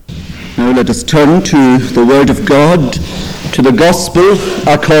Now let us turn to the Word of God, to the Gospel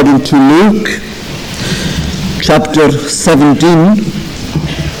according to Luke, chapter 17,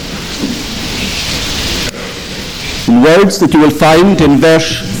 in words that you will find in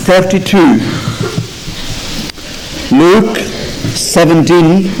verse 32. Luke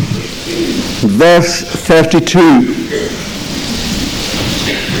 17, verse 32.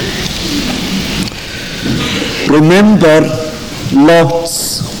 Remember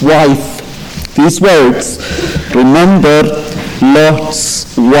Lot's wife. These words, remember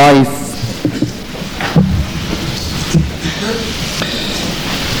Lot's wife.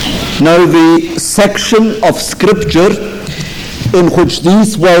 Now the section of Scripture in which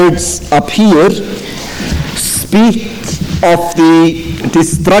these words appear speak of the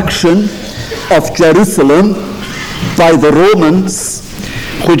destruction of Jerusalem by the Romans,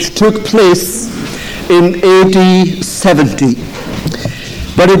 which took place in AD 70.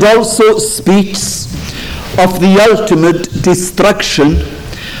 But it also speaks of the ultimate destruction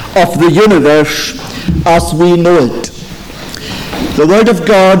of the universe as we know it. The Word of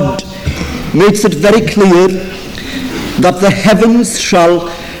God makes it very clear that the heavens shall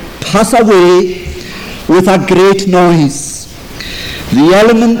pass away with a great noise. The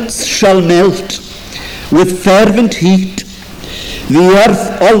elements shall melt with fervent heat, the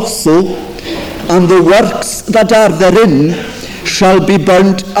earth also, and the works that are therein shall be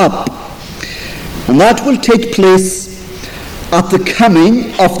burnt up. And that will take place at the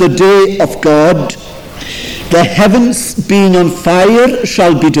coming of the day of God. The heavens being on fire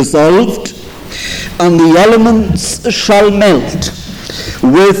shall be dissolved, and the elements shall melt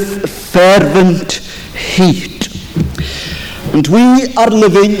with fervent heat. And we are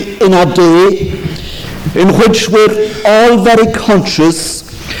living in a day in which we're all very conscious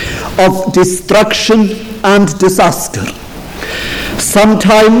of destruction and disaster.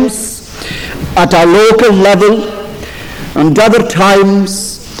 Sometimes at a local level, and other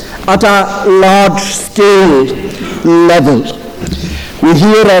times at a large-scale level. We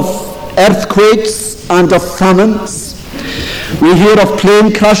hear of earthquakes and of famines. We hear of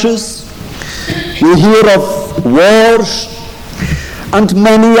plane crashes. We hear of wars. And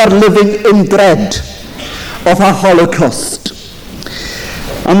many are living in dread of a Holocaust.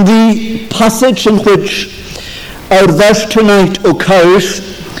 And the passage in which our verse tonight occurs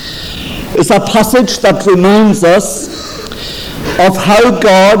is a passage that reminds us of how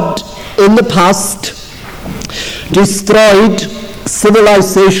God in the past destroyed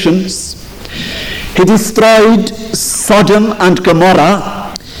civilizations. He destroyed Sodom and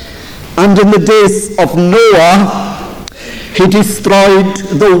Gomorrah, and in the days of Noah, he destroyed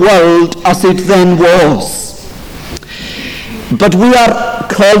the world as it then was. But we are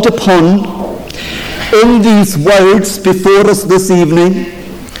called upon in these words before us this evening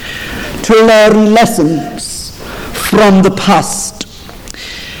to learn lessons from the past,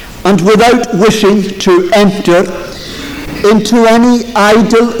 and without wishing to enter into any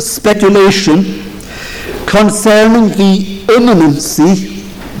idle speculation concerning the imminency,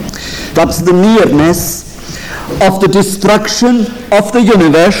 that's the nearness, of the destruction of the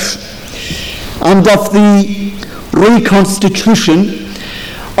universe and of the reconstitution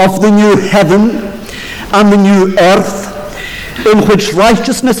of the new heaven and the new earth in which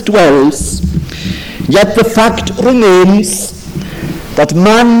righteousness dwells, yet the fact remains that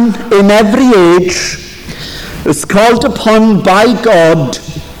man in every age is called upon by God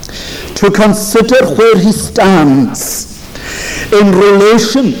to consider where he stands in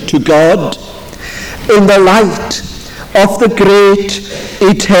relation to God in the light of the great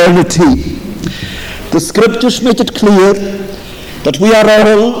eternity. The Scriptures make it clear that we are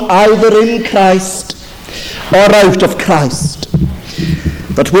all either in Christ or out of Christ,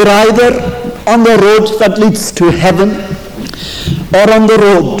 that we're either on the road that leads to heaven or on the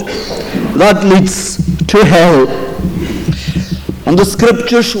road that leads to hell. And the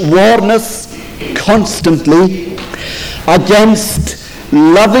Scriptures warn us constantly against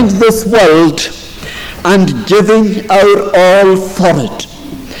loving this world and giving our all for it.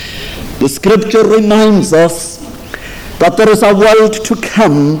 The Scripture reminds us that there is a world to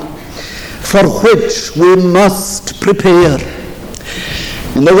come for which we must prepare.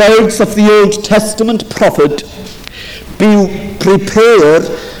 In the words of the Old Testament prophet, be prepared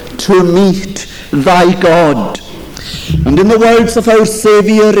to meet thy God. And in the words of our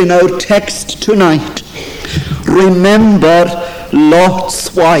Saviour in our text tonight, remember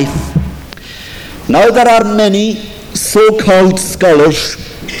Lot's wife. Now there are many so-called scholars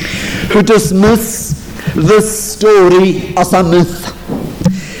who dismiss this story as a myth.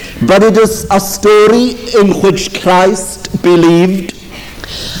 But it is a story in which Christ believed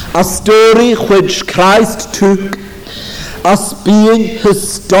a story which Christ took as being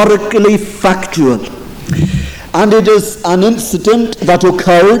historically factual. And it is an incident that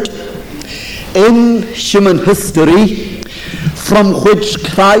occurred in human history from which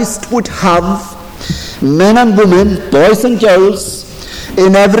Christ would have men and women, boys and girls,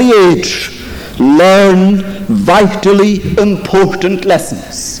 in every age learn vitally important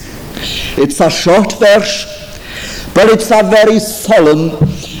lessons. It's a short verse, but it's a very solemn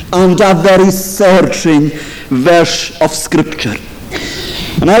and a very searching verse of Scripture.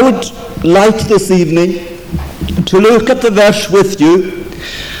 And I would like this evening to look at the verse with you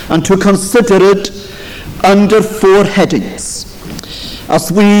and to consider it under 4 headings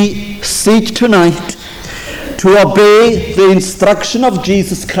as we seek tonight to obey the instruction of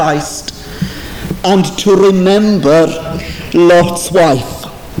Jesus Christ and to remember Lot's wife.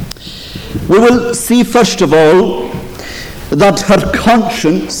 We will see first of all that her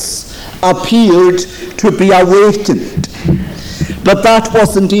conscience appeared to be awakened, but that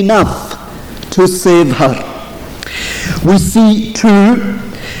wasn't enough to save her. We see too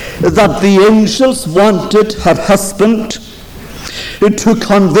that the angels wanted her husband to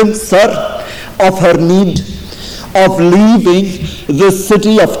convince her of her need of leaving the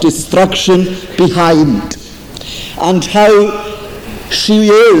city of destruction behind, and how she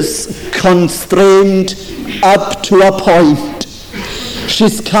is constrained up to a point.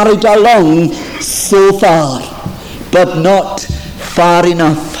 She's carried along so far, but not far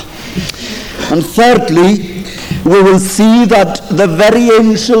enough. And thirdly, we will see that the very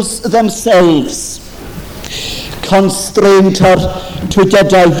angels themselves constrained her to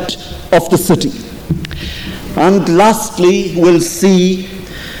get out of the city. And lastly, we'll see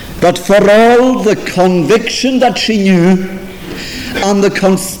that for all the conviction that she knew and the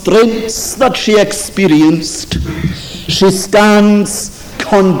constraints that she experienced, she stands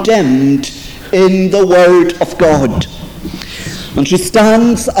condemned in the Word of God. And she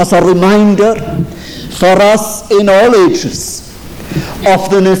stands as a reminder for us in all ages of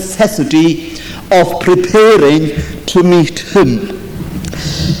the necessity of preparing to meet Him.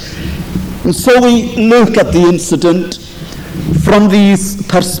 And so we look at the incident from these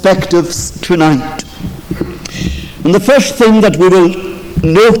perspectives tonight. And the first thing that we will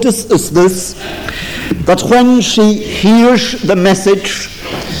notice is this, that when she hears the message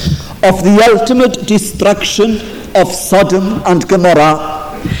of the ultimate destruction of Sodom and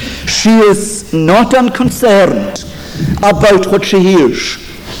Gomorrah, she is not unconcerned about what she hears.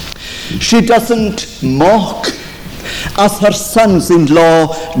 She doesn't mock as her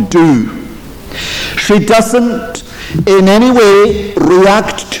sons-in-law do. She doesn't in any way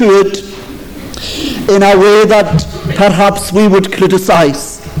react to it in a way that perhaps we would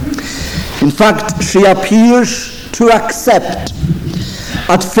criticize. In fact, she appears to accept,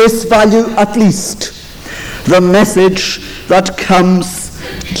 at face value at least, the message that comes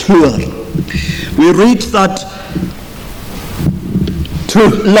to her. We read that to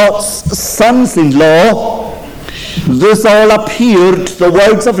Lot's sons-in-law, this all appeared, the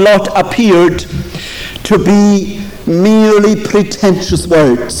words of Lot appeared to be merely pretentious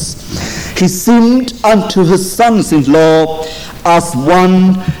words. He seemed unto his sons-in-law as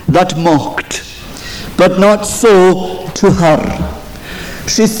one that mocked, but not so to her.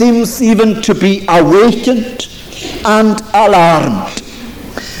 She seems even to be awakened and alarmed.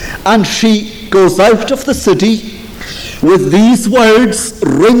 And she goes out of the city with these words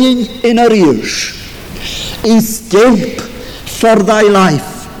ringing in her ears: "Escape for thy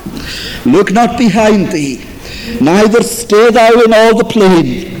life. Look not behind thee, neither stay thou in all the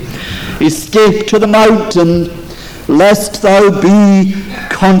plain. Escape to the mountain, lest thou be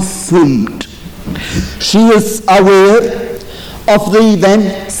consumed." She is aware of the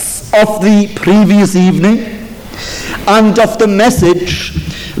events of the previous evening and of the message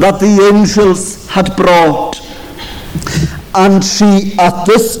that the angels had brought. And she, at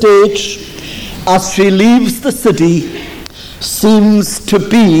this stage, as she leaves the city, seems to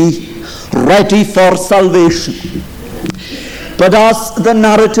be ready for salvation. But as the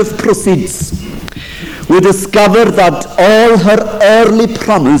narrative proceeds, we discover that all her early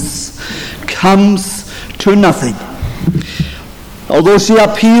promise comes to nothing. Although she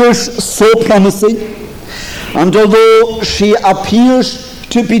appears so promising, and although she appears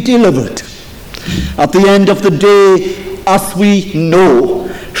to be delivered, at the end of the day, as we know,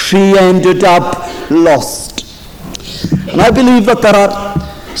 she ended up lost. And I believe that there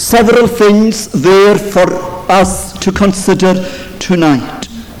are several things there for us to consider tonight.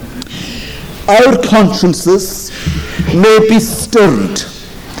 Our consciences may be stirred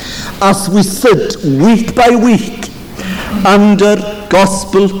as we sit week by week under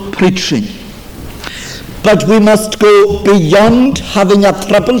gospel preaching. But we must go beyond having a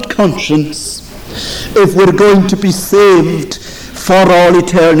troubled conscience if we're going to be saved for all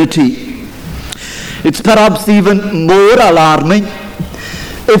eternity. It's perhaps even more alarming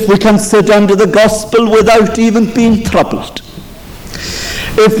if we can sit under the gospel without even being troubled.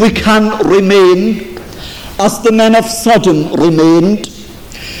 If we can remain as the men of Sodom remained,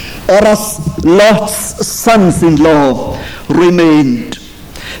 or as Lot's sons-in-law remained.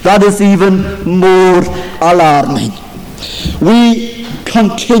 That is even more alarming. We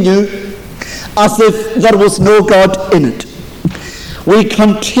continue as if there was no God in it. We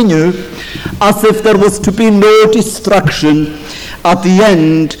continue as if there was to be no destruction at the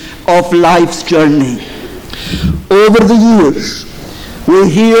end of life's journey. Over the years, we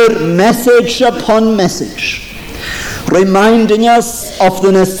hear message upon message reminding us of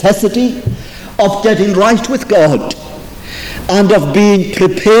the necessity of getting right with God and of being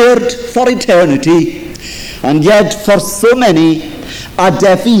prepared for eternity, and yet for so many a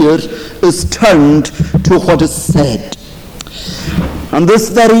deaf ear is turned to what is said. And this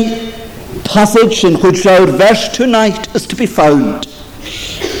very passage in which our verse tonight is to be found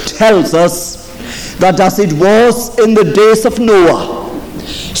tells us that as it was in the days of Noah,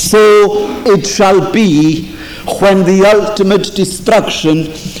 so it shall be when the ultimate destruction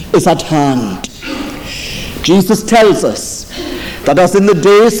is at hand. Jesus tells us that as in the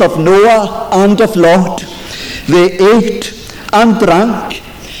days of Noah and of Lot, they ate and drank,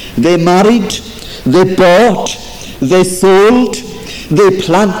 they married, they bought, they sold, they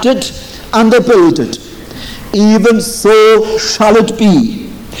planted, and they builded. Even so shall it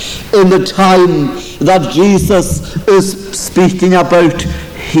be in the time that Jesus is speaking about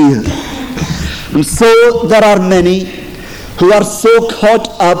here. And so there are many who are so caught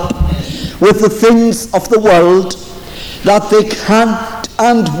up with the things of the world that they can't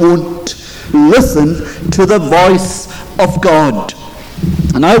and won't listen to the voice of God.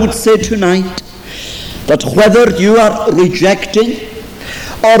 And I would say tonight that whether you are rejecting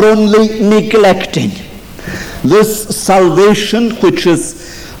or only neglecting this salvation which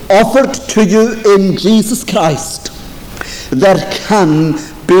is offered to you in Jesus Christ, there can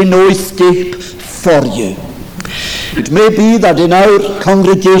be no escape for you. It may be that in our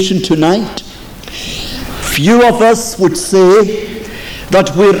congregation tonight, few of us would say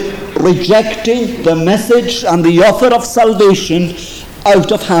that we're rejecting the message and the offer of salvation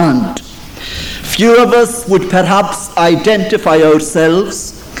out of hand. Few of us would perhaps identify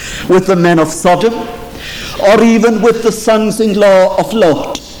ourselves with the men of Sodom, or even with the sons-in-law of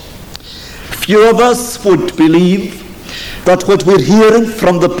Lot. Few of us would believe that what we're hearing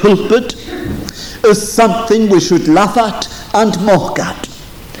from the pulpit is something we should laugh at and mock at.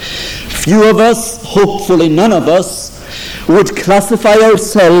 Few of us, hopefully none of us, would classify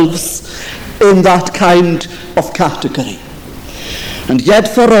ourselves in that kind of category. And yet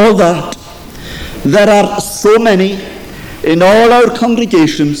for all that, there are so many in all our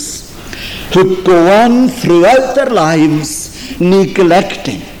congregations who go on throughout their lives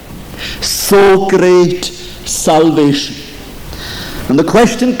neglecting so great salvation. And the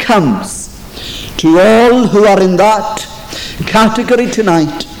question comes to all who are in that category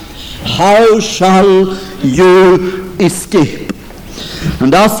tonight: how shall you escape?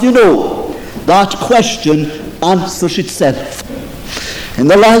 And as you know, that question answers itself. In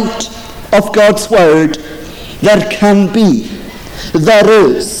the light of God's word, there can be, there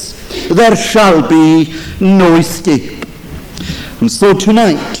is, there shall be no escape. And so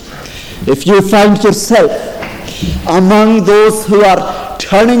tonight, if you find yourself among those who are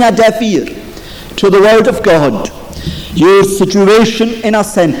turning a deaf ear to the word of God, your situation, in a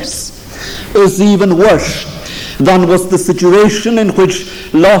sense, is even worse than was the situation in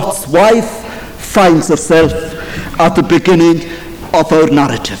which Lot's wife finds herself at the beginning of our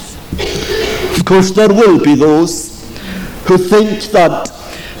narrative. Of course, there will be those who think that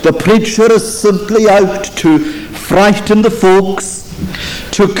the preacher is simply out to frighten the folks,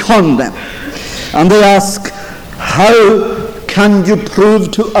 to con them. And they ask, how can you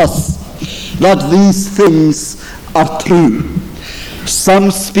prove to us that these things are true?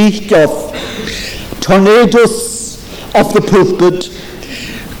 Some speak of tornadoes of the pulpit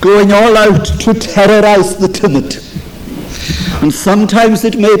going all out to terrorize the timid. And sometimes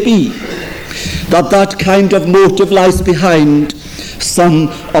it may be that that kind of motive lies behind some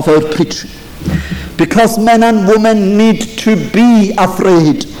of our preaching, because men and women need to be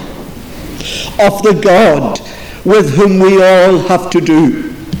afraid of the God with whom we all have to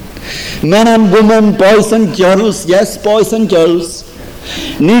do. Men and women, boys and girls, yes, boys and girls,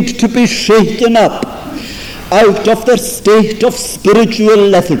 need to be shaken up out of their state of spiritual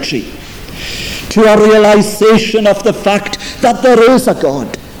lethargy to a realization of the fact that there is a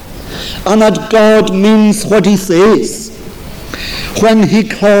God, and that God means what he says when he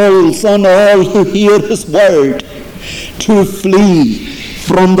calls on all who hear his word to flee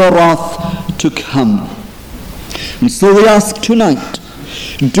from the wrath to come. And so we ask tonight,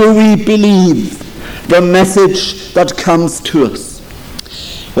 do we believe the message that comes to us?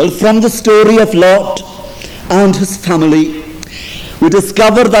 Well, from the story of Lot and his family, we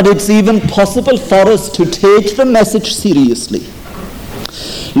discover that it's even possible for us to take the message seriously.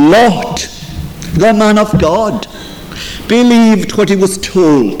 Lot, the man of God, believed what he was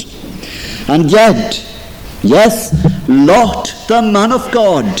told. And yet, yes, Lot, the man of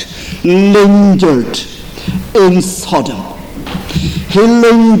God, lingered in Sodom. He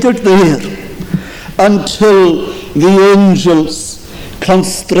lingered there until the angels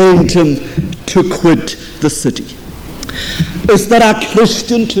constrained him to quit the city. Is there a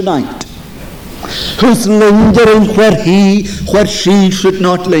Christian tonight who's lingering where she should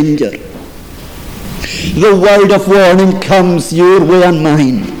not linger? The word of warning comes your way and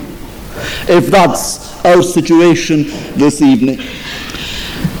mine, if that's our situation this evening.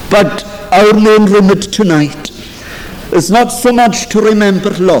 But our main remit tonight is not so much to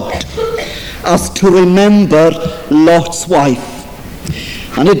remember Lot as to remember Lot's wife.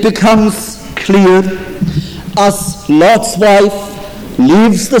 And it becomes clear as Lot's wife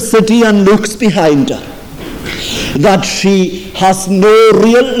leaves the city and looks behind her that she has no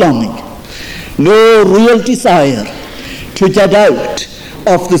real longing, no real desire to get out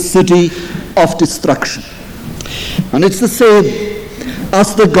of the city of destruction. And it's the same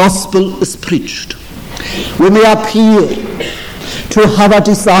as the gospel is preached. We may appear to have a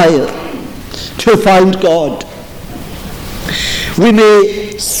desire to find God. We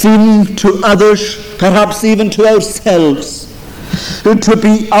may seem to others, perhaps even to ourselves, to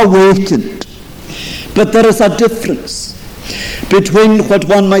be awakened. But there is a difference between what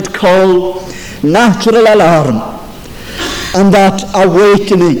one might call natural alarm and that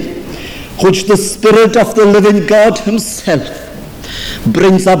awakening which the Spirit of the living God himself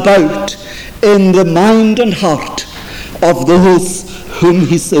brings about in the mind and heart of those whom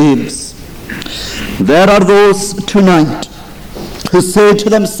he saves. There are those tonight who say to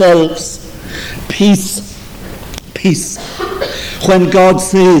themselves, peace, peace, when God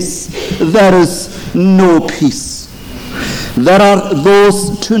says there is no peace. There are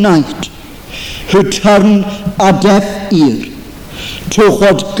those tonight who turn a deaf ear to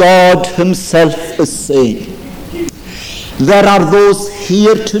what God himself is saying. There are those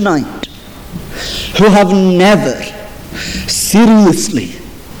here tonight who have never seriously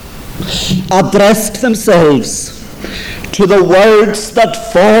addressed themselves to the words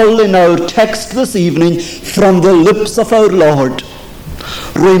that fall in our text this evening from the lips of our Lord.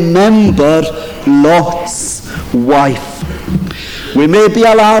 Remember Lot's wife. We may be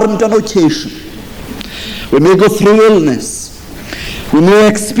alarmed on occasion. We may go through illness. We may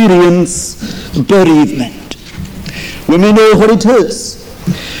experience bereavement. We may know what it is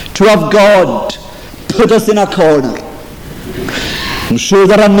to have God put us in a corner. I'm sure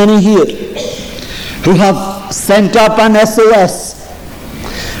there are many here who have sent up an SOS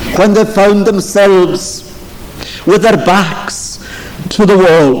when they found themselves with their backs to the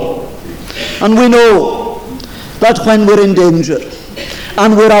wall. And we know that when we're in danger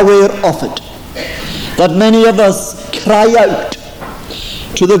and we're aware of it, that many of us cry out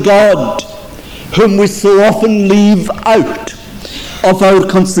to the God whom we so often leave out of our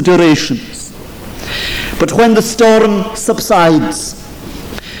considerations. But when the storm subsides,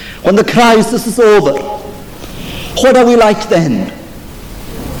 when the crisis is over, what are we like then?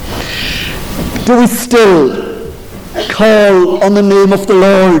 Do we still call on the name of the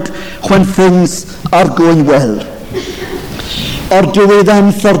Lord when things are going well? Or do we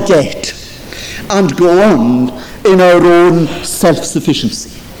then forget and go on in our own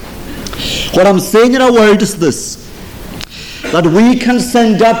self-sufficiency? What I'm saying in a word is this, that we can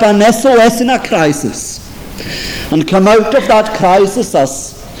send up an SOS in a crisis and come out of that crisis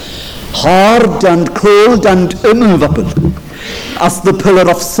as hard and cold and immovable as the pillar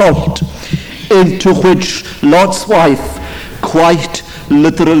of salt into which Lot's wife quite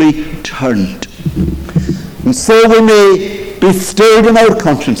literally turned. And so we may be stirred in our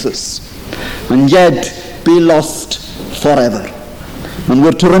consciences and yet be lost forever. And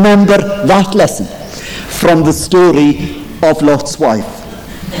we're to remember that lesson from the story of Lot's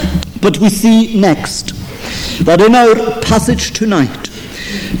wife. But we see next that in our passage tonight,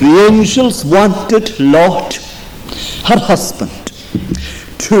 the angels wanted Lot, her husband,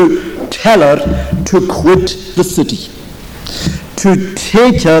 to tell her to quit the city, to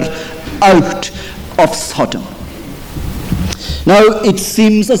take her out of Sodom. Now, it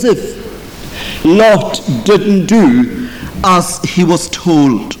seems as if Lot didn't do as he was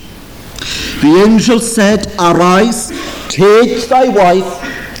told. The angel said, "Arise, take thy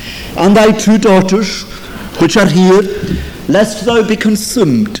wife and thy 2 daughters, which are here, lest thou be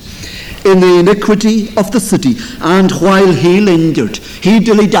consumed in the iniquity of the city." And while he lingered, he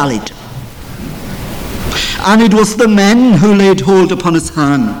dilly-dallied. And it was the men who laid hold upon his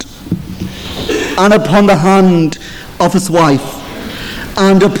hand, and upon the hand of his wife,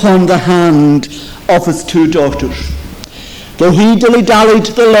 and upon the hand of his 2 daughters. Though he dilly-dallied,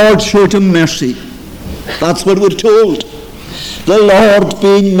 the Lord showed him mercy. That's what we're told. The Lord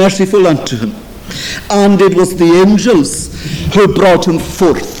being merciful unto him. And it was the angels who brought him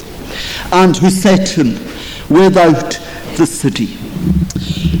forth, and who set him without the city.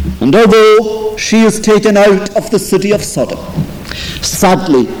 And although she is taken out of the city of Sodom,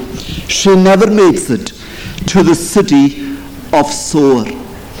 sadly, she never makes it to the city of Zoar.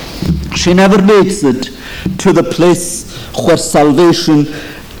 She never makes it to the place where salvation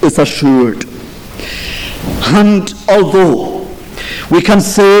is assured. And although we can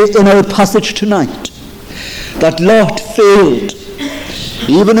say in our passage tonight that Lot failed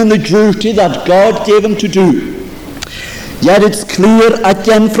even in the duty that God gave him to do, yet it's clear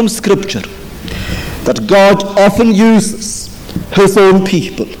again from Scripture that God often uses his own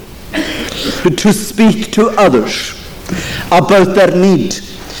people to speak to others about their need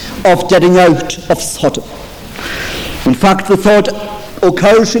of getting out of Sodom. In fact, the thought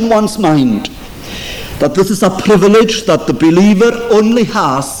occurs in one's mind that this is a privilege that the believer only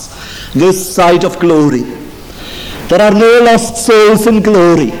has this side of glory. There are no lost souls in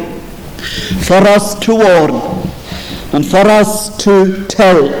glory for us to warn and for us to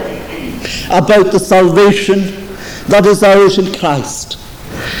tell about the salvation that is ours in Christ.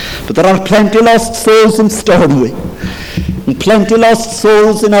 But there are plenty lost souls in Stornoway, and plenty lost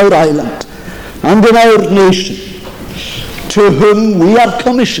souls in our island and in our nation, to whom we are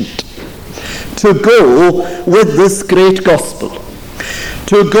commissioned to go with this great gospel,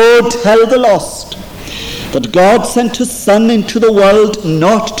 to go tell the lost that God sent his Son into the world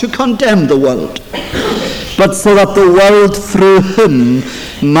not to condemn the world, but so that the world through him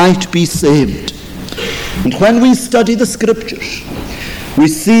might be saved. And when we study the Scriptures, we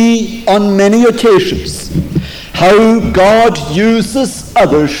see on many occasions how God uses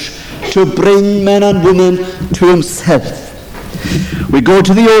others to bring men and women to himself. We go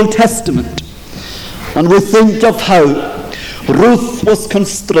to the Old Testament and we think of how Ruth was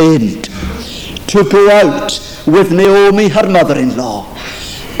constrained to go out with Naomi, her mother-in-law,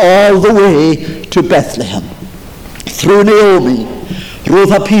 all the way to Bethlehem. Through Naomi,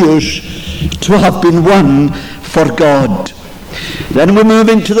 Ruth appears to have been won for God. Then we move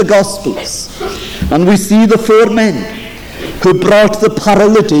into the Gospels, and we see the 4 men who brought the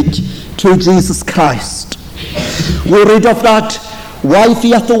paralytic to Jesus Christ. We read of that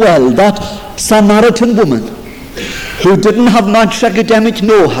wifey at the well, that Samaritan woman, who didn't have much academic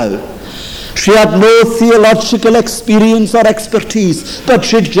know-how. She had no theological experience or expertise, but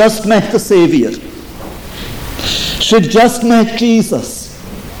she'd just met the Savior. She'd just met Jesus.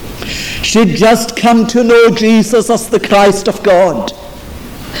 She'd just come to know Jesus as the Christ of God.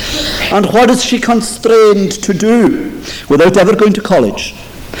 And what is she constrained to do without ever going to college?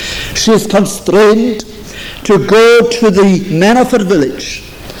 She is constrained to go to the men of her village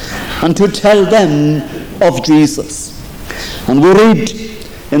and to tell them of Jesus. And we read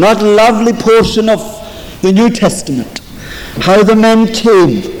in that lovely portion of the New Testament how the men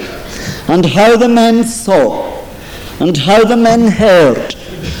came, and how the men saw, and how the men heard,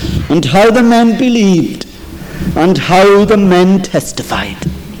 and how the men believed, and how the men testified.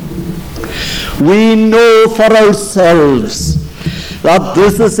 We know for ourselves that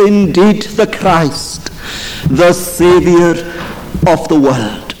this is indeed the Christ, the Savior of the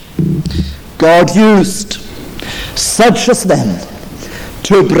world. God used such as them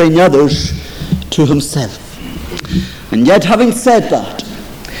to bring others to himself. And yet, having said that,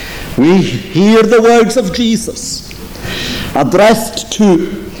 we hear the words of Jesus addressed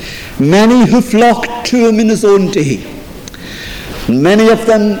to many who flocked to him in his own day, many of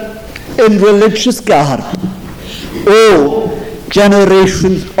them in religious garb. O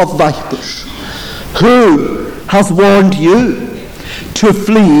generation of vipers, who has warned you to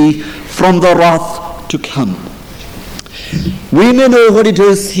flee from the wrath to come? We may know what it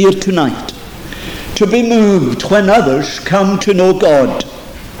is here tonight to be moved when others come to know God.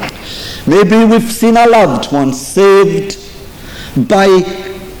 Maybe we've seen a loved one saved by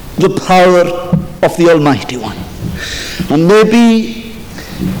the power of the Almighty One. And maybe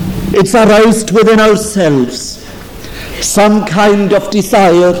it's aroused within ourselves some kind of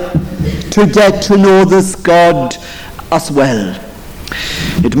desire to get to know this God as well.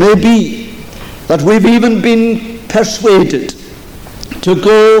 It may be that we've even been persuaded to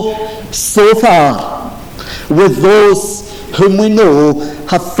go so far with those whom we know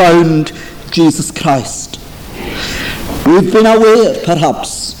have found Jesus Christ. We've been aware,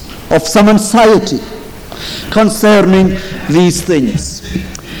 perhaps, of some anxiety concerning these things.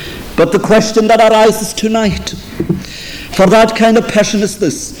 But the question that arises tonight for that kind of person is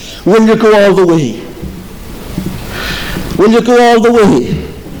this: will you go all the way? Will you go all the way,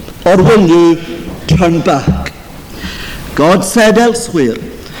 or will you turn back? God said elsewhere,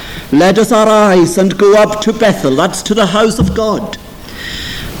 let us arise and go up to Bethel, that's to the house of God,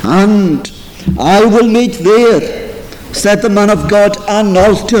 and I will make there, said the man of God, an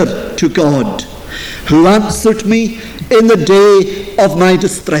altar to God, who answered me in the day of my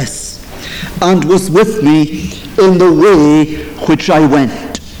distress, and was with me in the way which I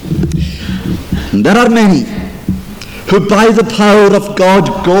went. And there are many who by the power of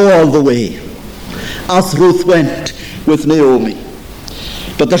God go all the way, as Ruth went with Naomi.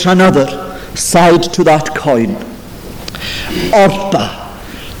 But there's another side to that coin. Orpah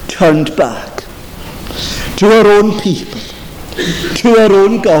turned back to her own people, to her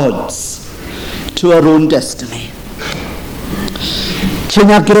own gods, to her own destiny.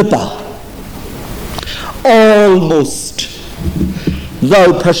 King Agrippa, almost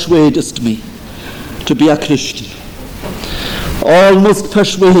thou persuadest me to be a Christian. Almost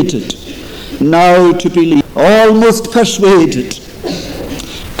persuaded now to believe. Almost persuaded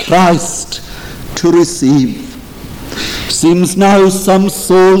Christ to receive. Seems now some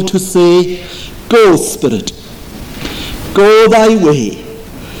soul to say, go, Spirit, go thy way.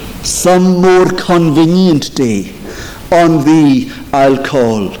 Some more convenient day on thee I'll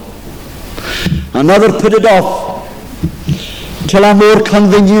call. Another put it off till a more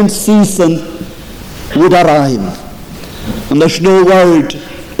convenient season would arrive. And there's no word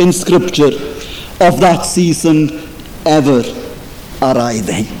in Scripture of that season ever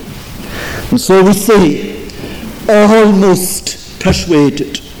arriving. And so we say, almost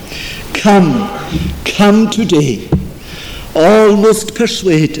persuaded. Come today. Almost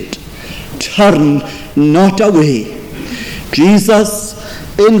persuaded. Turn not away. Jesus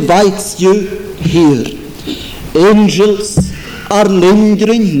invites you here. Angels are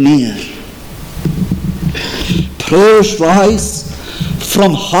lingering near. Prayers rise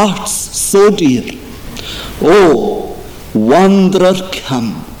from hearts so dear. Oh, wanderer,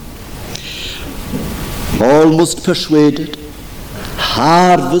 come. Almost persuaded,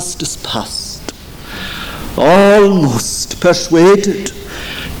 harvest is past. Almost persuaded,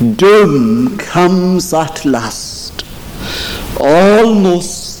 doom comes at last.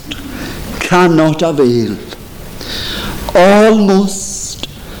 Almost cannot avail. Almost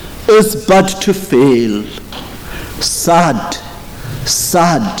is but to fail. Sad,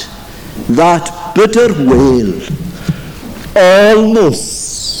 sad, that bitter wail.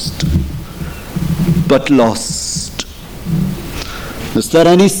 Almost, but lost. Is there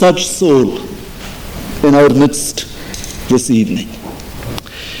any such soul in our midst this evening?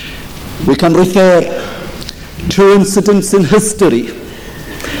 We can refer to incidents in history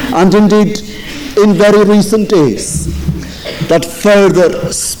and indeed in very recent days that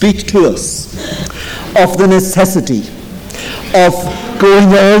further speak to us of the necessity of going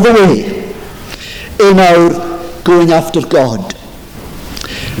all the way in our going after God.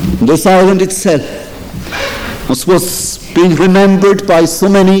 This island itself, as was being remembered by so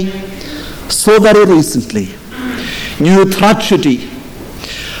many so very recently, knew tragedy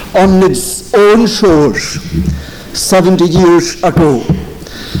on its own shores 70 years ago.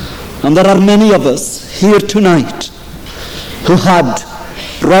 And there are many of us here tonight who had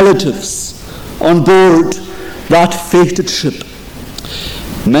relatives on board that fated ship.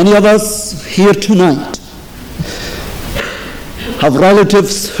 Many of us here tonight have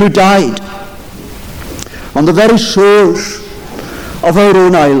relatives who died on the very shores of our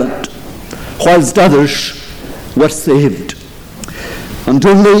own island, whilst others were saved. And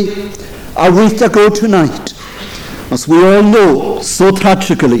only a week ago tonight, as we all know so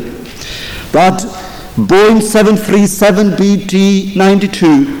tragically, that Boeing 737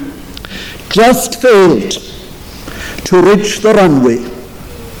 BT-92 just failed to reach the runway,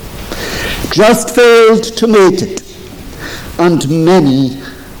 just failed to make it, and many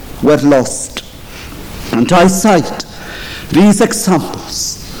were lost. And I cite these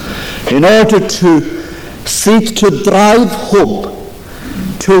examples in order to seek to drive home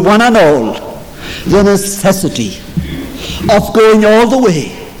to one and all the necessity of going all the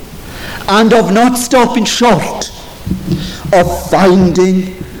way and of not stopping short of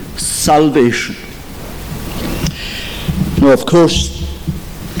finding salvation. Now, of course,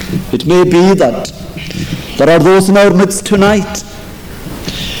 it may be that there are those in our midst tonight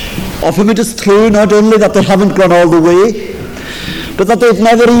of whom it is true not only that they haven't gone all the way, but that they've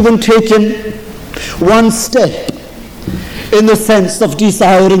never even taken one step in the sense of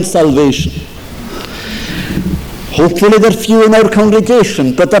desiring salvation. Hopefully there are few in our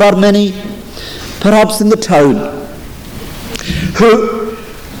congregation, but there are many, perhaps in the town, who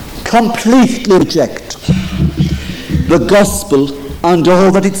completely reject the gospel and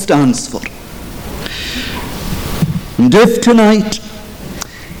all that it stands for. And if tonight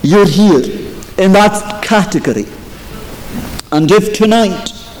you're here in that category, and if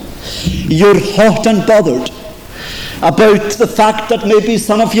tonight you're hot and bothered about the fact that maybe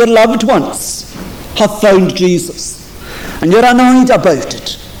some of your loved ones have found Jesus, and you're annoyed about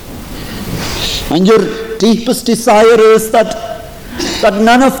it, and your deepest desire is that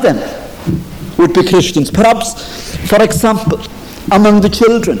none of them would be Christians, perhaps, for example, among the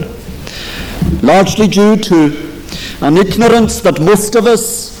children, largely due to an ignorance that most of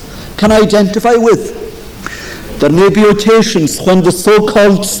us can identify with. There may be occasions when the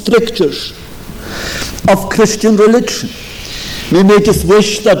so-called strictures of Christian religion may make us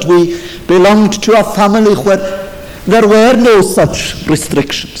wish that we belonged to a family where there were no such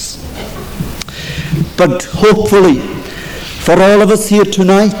restrictions. But hopefully, for all of us here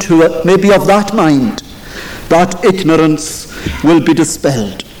tonight who may be of that mind, that ignorance will be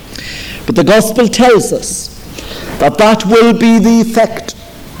dispelled. But the gospel tells us that will be the effect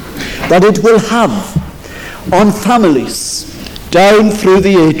that it will have on families down through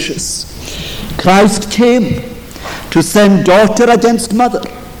the ages. Christ came to send daughter against mother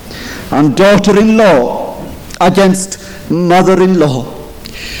and daughter-in-law against mother-in-law.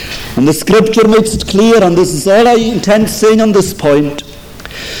 And the scripture makes it clear, and this is all I intend saying on this point,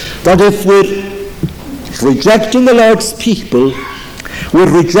 that if we're rejecting the Lord's people,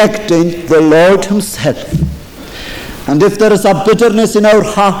 we're rejecting the Lord himself. And if there is a bitterness in our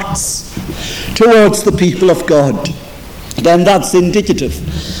hearts towards the people of God, then that's indicative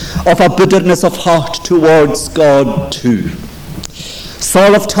of a bitterness of heart towards God too.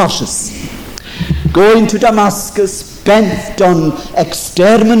 Saul of Tarsus, going to Damascus, bent on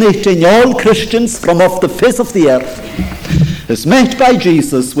exterminating all Christians from off the face of the earth, is met by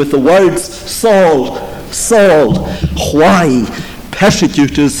Jesus with the words, Saul, Saul, why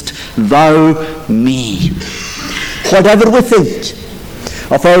persecutest thou me? Whatever we think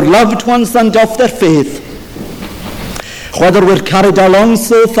of our loved ones and of their faith, whether we're carried along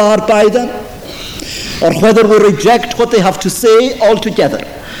so far by them, or whether we reject what they have to say altogether,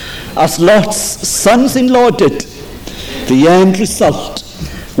 as Lot's sons-in-law did, the end result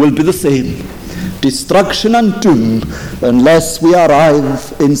will be the same: destruction and doom, unless we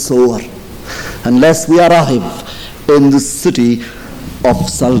arrive in Zoar, unless we arrive in the city of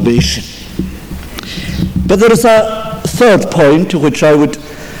salvation. But there is a third point to which I would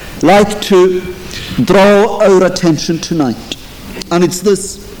like to draw our attention tonight, and it's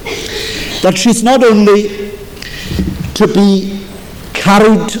this: that she's not only to be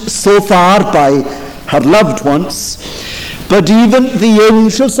carried so far by her loved ones, but even the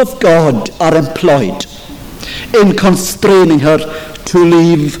angels of God are employed in constraining her to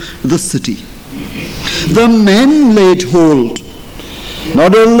leave the city. The men laid hold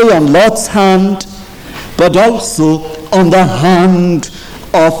not only on Lot's hand, but also on the hand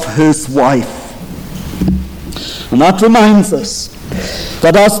of his wife. And that reminds us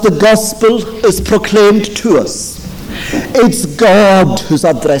that as the gospel is proclaimed to us, it's God who's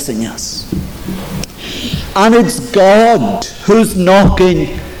addressing us. And it's God who's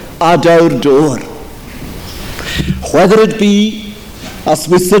knocking at our door. Whether it be as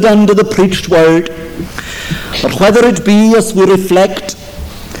we sit under the preached word, or whether it be as we reflect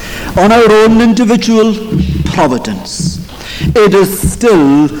on our own individual providence, it is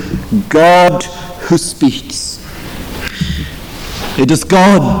still God who speaks. It is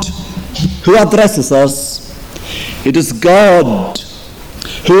God who addresses us. It is God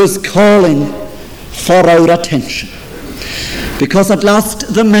who is calling for our attention. Because at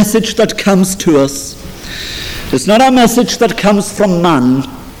last the message that comes to us is not a message that comes from man,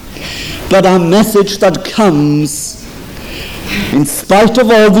 but a message that comes, in spite of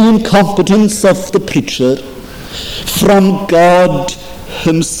all the incompetence of the preacher, from God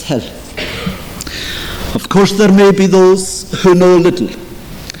himself. Of course, there may be those who know little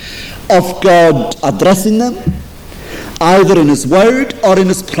of God addressing them either in his word or in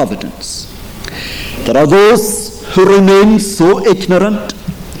his providence. There are those who remain so ignorant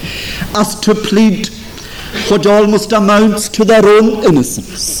as to plead what almost amounts to their own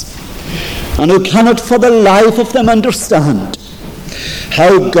innocence, and who cannot for the life of them understand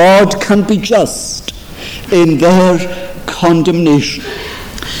how God can be just in their condemnation.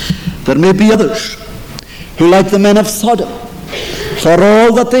 There may be others who, like the men of Sodom, for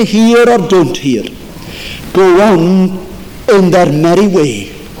all that they hear or don't hear, go on in their merry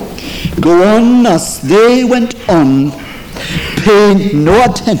way, go on as they went on, paying no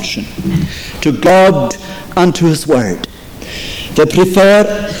attention to God and to his word. They prefer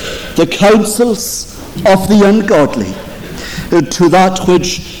the counsels of the ungodly to that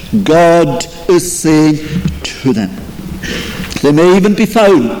which God is saying to them. They may even be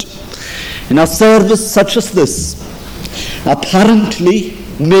found in a service such as this, apparently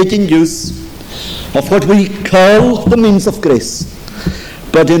making use of what we call the means of grace,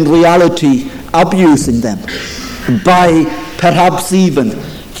 but in reality abusing them by perhaps even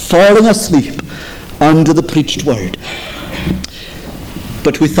falling asleep under the preached word.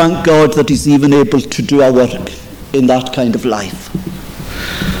 But we thank God that he's even able to do our work in that kind of life.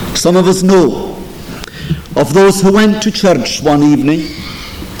 Some of us know of those who went to church one evening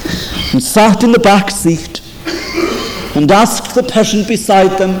and sat in the back seat and asked the person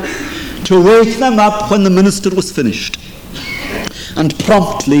beside them to wake them up when the minister was finished, and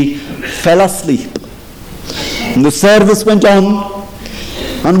promptly fell asleep. And the service went on,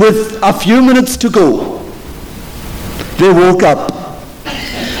 and with a few minutes to go, they woke up.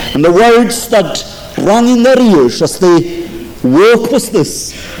 And the words that rang in their ears as they woke was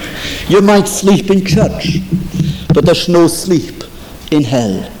this: you might sleep in church, but there's no sleep in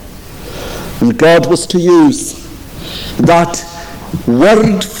hell. And God was to use that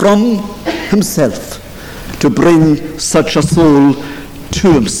word from himself to bring such a soul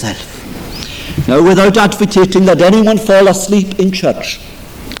to himself. Now, without advocating that anyone fall asleep in church,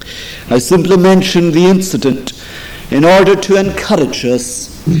 I simply mention the incident in order to encourage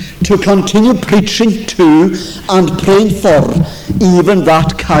us to continue preaching to and praying for even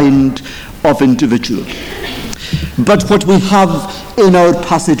that kind of individual. But what we have in our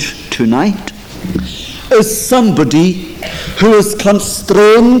passage tonight is somebody who is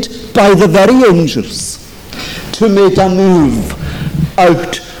constrained by the very angels to make a move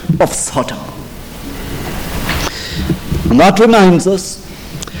out of Sodom. And that reminds us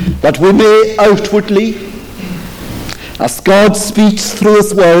that we may outwardly, as God speaks through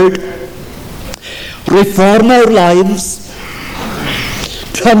his word, reform our lives,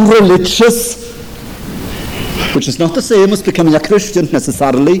 turn religious, which is not the same as becoming a Christian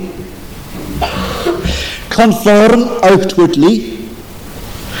necessarily, conform outwardly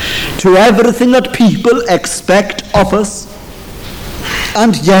to everything that people expect of us,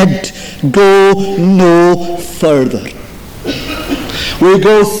 and yet go no further. We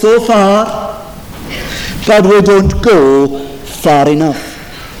go so far, but we don't go far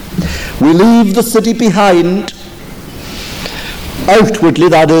enough. We leave the city behind, outwardly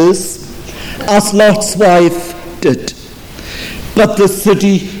that is, as Lot's wife did. But the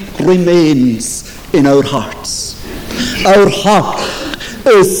city remains in our hearts. Our heart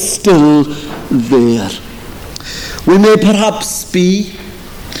is still there. We may perhaps be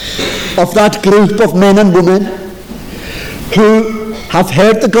of that group of men and women who have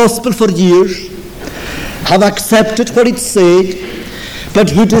heard the gospel for years, have accepted what it said, but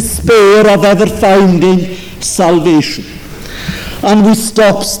who despair of ever finding salvation. And we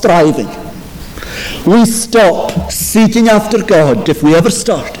stop striving. We stop seeking after God, if we ever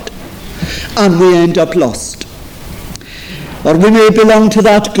started, and we end up lost. Or we may belong to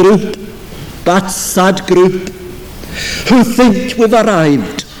that group, that sad group, who think we've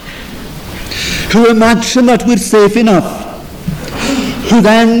arrived, who imagine that we're safe enough, who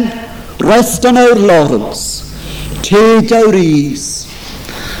then rest on our laurels, take our ease.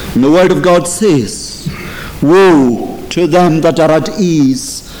 And the word of God says, woe to them that are at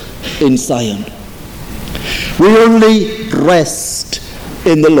ease in Zion. We only rest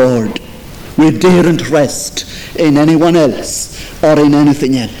in the Lord. We daren't rest in anyone else or in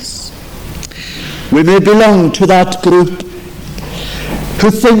anything else. We may belong to that group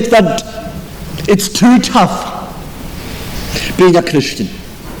who think that it's too tough being a Christian.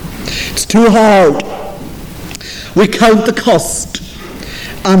 It's too hard. We count the cost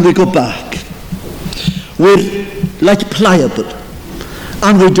and we go back. We're like pliable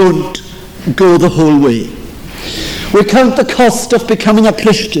and we don't go the whole way. We count the cost of becoming a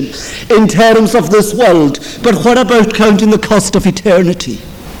Christian in terms of this world, but what about counting the cost of eternity?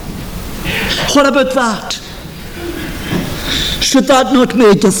 What about that? Should that not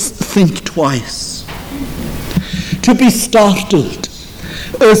make us think twice? To be startled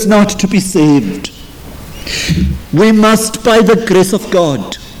is not to be saved. We must, by the grace of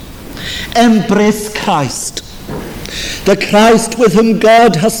God, embrace Christ, the Christ with whom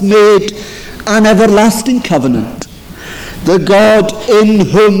God has made an everlasting covenant, the God in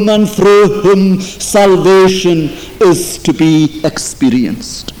whom and through whom salvation is to be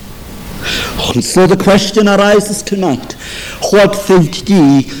experienced. And so the question arises tonight, what think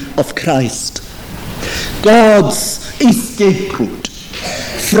ye of Christ? God's escape route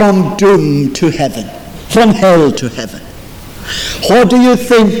from doom to heaven, from hell to heaven. What do you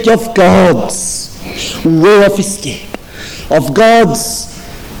think of God's way of escape, of God's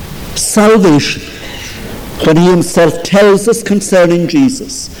salvation, when he himself tells us concerning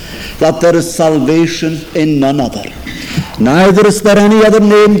Jesus that there is salvation in none other? Neither is there any other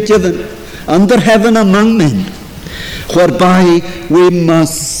name given under heaven among men whereby we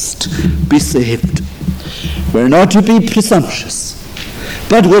must be saved. We're not to be presumptuous,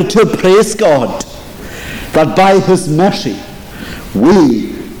 but we're to praise God that by his mercy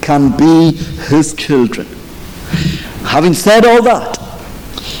we can be his children. Having said all that,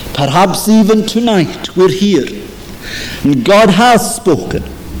 perhaps even tonight we're here and God has spoken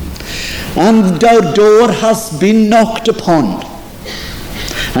and our door has been knocked upon,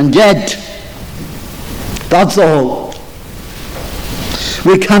 and yet that's all.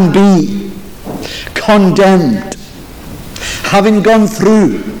 We can be condemned, having gone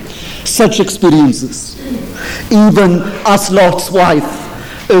through such experiences, even as Lot's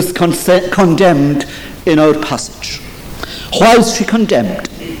wife is condemned in our passage. Why is she condemned?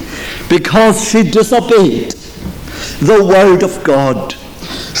 Because she disobeyed the word of God.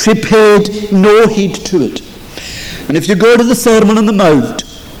 She paid no heed to it. And if you go to the Sermon on the Mount,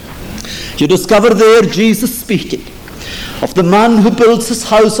 you discover there Jesus speaking of the man who builds his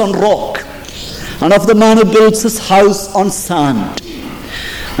house on rock and of the man who builds his house on sand.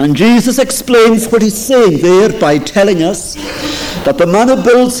 And Jesus explains what he's saying there by telling us that the man who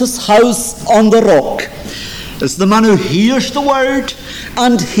builds his house on the rock is the man who hears the word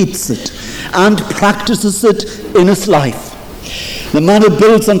and heeds it and practices it in his life. The man who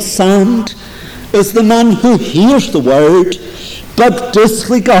builds on sand is the man who hears the word but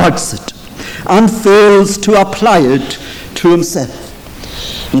disregards it and fails to apply it to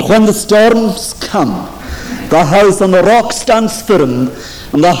himself. And when the storms come, the house on the rock stands firm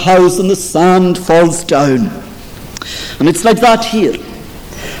and the house on the sand falls down. And it's like that here.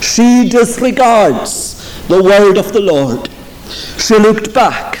 She disregards the word of the Lord. She looked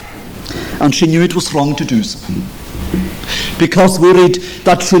back and she knew it was wrong to do so, because we read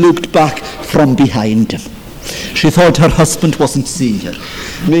that she looked back from behind him. She thought her husband wasn't seeing her.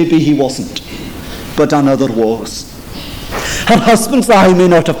 Maybe he wasn't, but another was. Her husband's eye may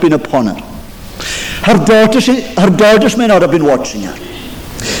not have been upon her. Her daughters may not have been watching her.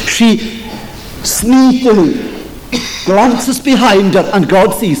 She sneakily glances behind her and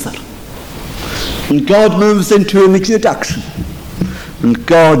God sees her. And God moves into immediate action. And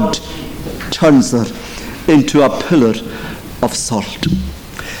God turns her into a pillar of salt.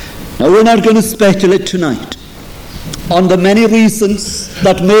 Now we're not going to speculate tonight on the many reasons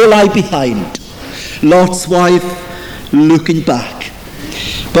that may lie behind Lot's wife looking back.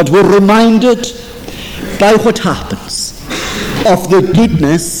 But we're reminded by what happens of the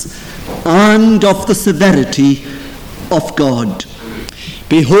goodness and of the severity of God.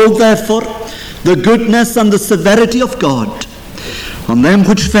 Behold, therefore, the goodness and the severity of God. On them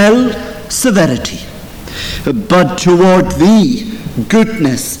which fell, severity. But toward thee,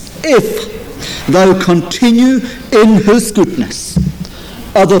 goodness, if thou continue in his goodness.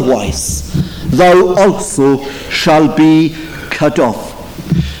 Otherwise, thou also shalt be cut off.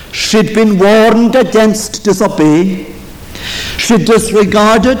 She'd been warned against disobeying. She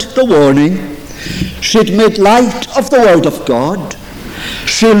disregarded the warning. She'd made light of the word of God.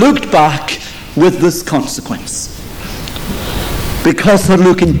 She looked back with this consequence. Because her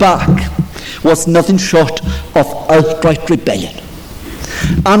looking back was nothing short of outright rebellion.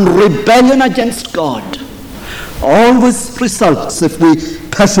 And rebellion against God always results, if we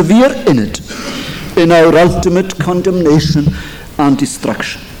persevere in it, in our ultimate condemnation and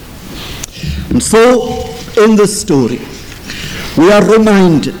destruction. And so, in this story, we are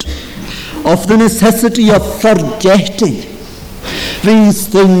reminded of the necessity of forgetting these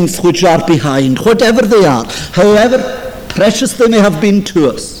things which are behind, whatever they are, however precious they may have been to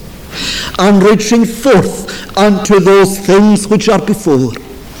us, and reaching forth unto those things which are before,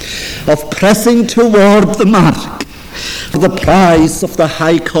 of pressing toward the mark for the prize of the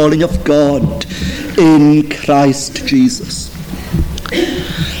high calling of God in Christ Jesus.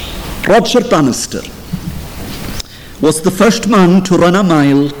 Roger Bannister was the first man to run a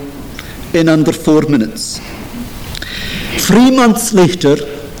mile in under 4 minutes. 3 months later,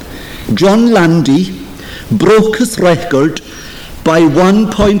 John Landy broke his record by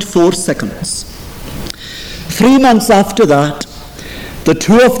 1.4 seconds. 3 months after that, the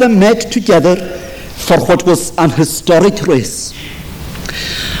two of them met together for what was an historic race.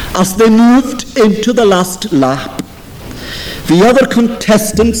 As they moved into the last lap, the other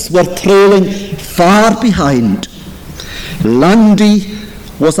contestants were trailing far behind. Landy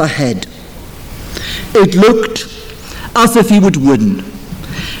was ahead. It looked as if he would win,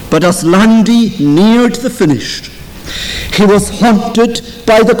 but as Landy neared the finish, he was haunted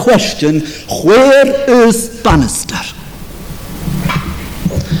by the question, where is Bannister?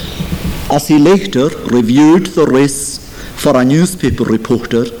 As he later reviewed the race for a newspaper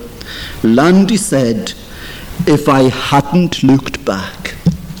reporter, Landy said, if I hadn't looked back,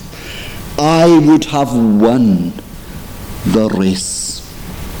 I would have won the race.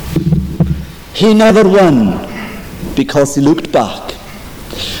 He never won because he looked back.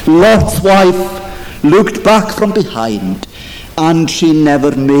 Lot's wife looked back from behind, and she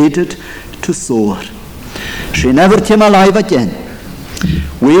never made it to shore. She never came alive again.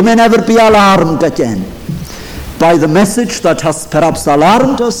 We may never be alarmed again by the message that has perhaps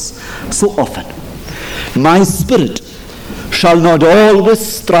alarmed us so often. My spirit shall not always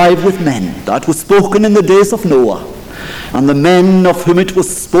strive with men. That was spoken in the days of Noah, and the men of whom it was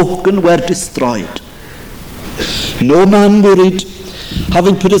spoken were destroyed. No man, we read,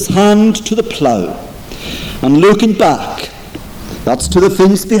 having put his hand to the plough and looking back, that's to the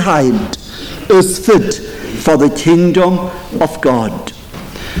things behind, is fit for the kingdom of God.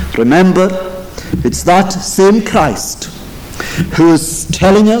 Remember, it's that same Christ who is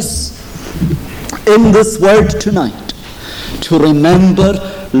telling us in this word tonight to remember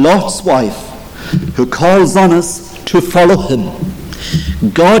Lot's wife, who calls on us to follow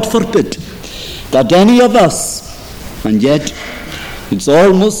him. God forbid that any of us, and yet it's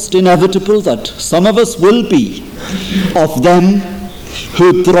almost inevitable that some of us will be, of them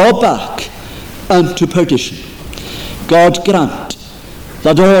who draw back unto perdition. God grant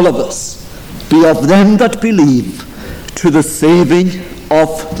that all of us be of them that believe to the saving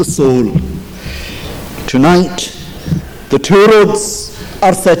of the soul. Tonight, the two roads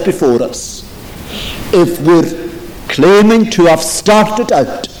are set before us. If we're claiming to have started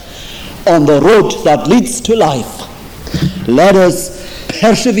out on the road that leads to life, let us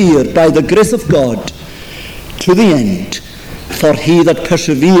persevere by the grace of God to the end. For he that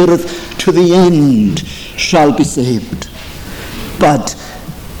persevereth to the end shall be saved. But,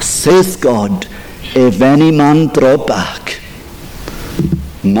 saith God, if any man draw back,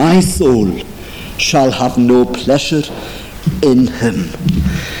 my soul shall have no pleasure in him.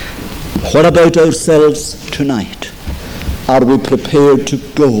 What about ourselves tonight? Are we prepared to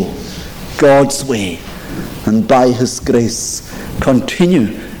go God's way and by his grace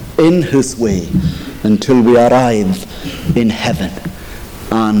continue in his way until we arrive in heaven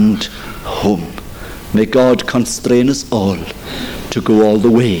and home? May God constrain us all to go all the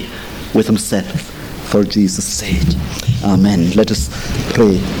way with himself for Jesus' sake. Amen. Let us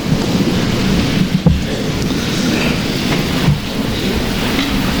pray.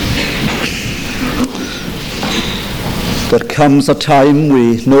 There comes a time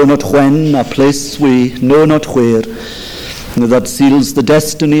we know not when, a place we know not where, that seals the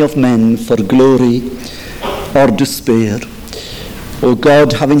destiny of men for glory or despair. O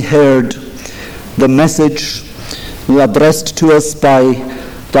God, having heard the message addressed to us by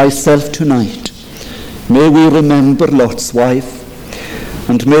thyself tonight, may we remember Lot's wife,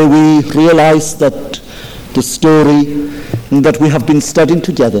 and may we realize that the story that we have been studying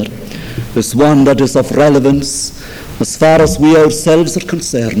together is one that is of relevance as far as we ourselves are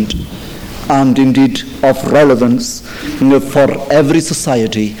concerned, and indeed of relevance for every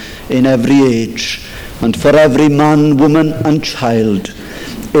society in every age, and for every man, woman and child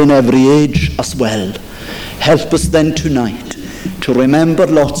in every age as well. Help us then tonight to remember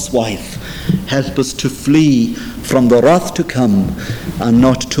Lot's wife. Help us to flee from the wrath to come and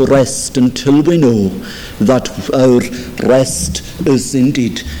not to rest until we know that our rest is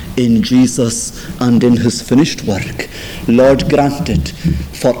indeed in Jesus and in his finished work. Lord, grant it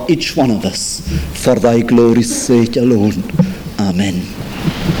for each one of us, for thy glory's sake alone. Amen.